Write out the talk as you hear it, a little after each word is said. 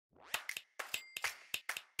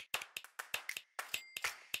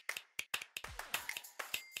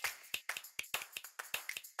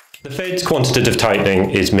The Fed's quantitative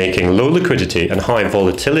tightening is making low liquidity and high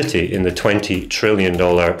volatility in the $20 trillion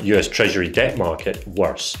US Treasury debt market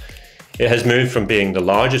worse. It has moved from being the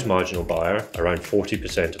largest marginal buyer, around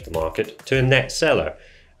 40% of the market, to a net seller.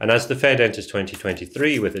 And as the Fed enters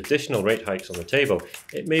 2023 with additional rate hikes on the table,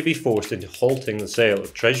 it may be forced into halting the sale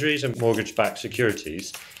of Treasuries and mortgage-backed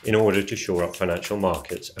securities in order to shore up financial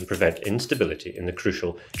markets and prevent instability in the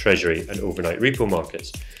crucial Treasury and overnight repo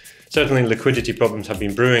markets. Certainly, liquidity problems have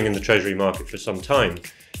been brewing in the Treasury market for some time,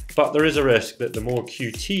 but there is a risk that the more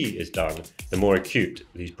QT is done, the more acute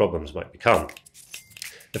these problems might become.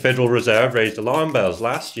 The Federal Reserve raised alarm bells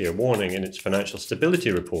last year, warning in its financial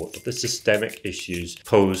stability report of the systemic issues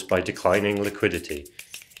posed by declining liquidity.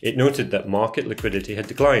 It noted that market liquidity had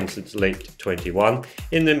declined since late 21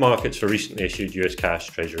 in the markets for recently issued US cash,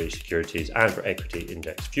 Treasury securities and for equity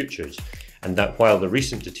index futures, and that while the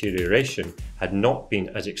recent deterioration had not been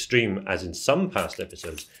as extreme as in some past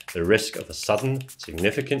episodes, the risk of a sudden,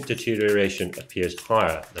 significant deterioration appears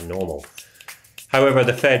higher than normal. However,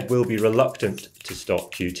 the Fed will be reluctant to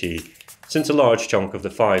stop QT, since a large chunk of the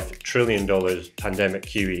 $5 trillion pandemic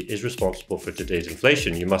QE is responsible for today's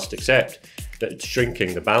inflation. You must accept that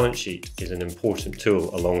shrinking the balance sheet is an important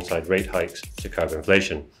tool alongside rate hikes to curb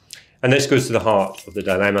inflation. And this goes to the heart of the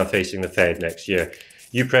dilemma facing the Fed next year.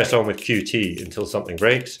 You press on with QT until something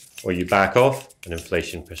breaks, or you back off and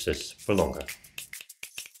inflation persists for longer.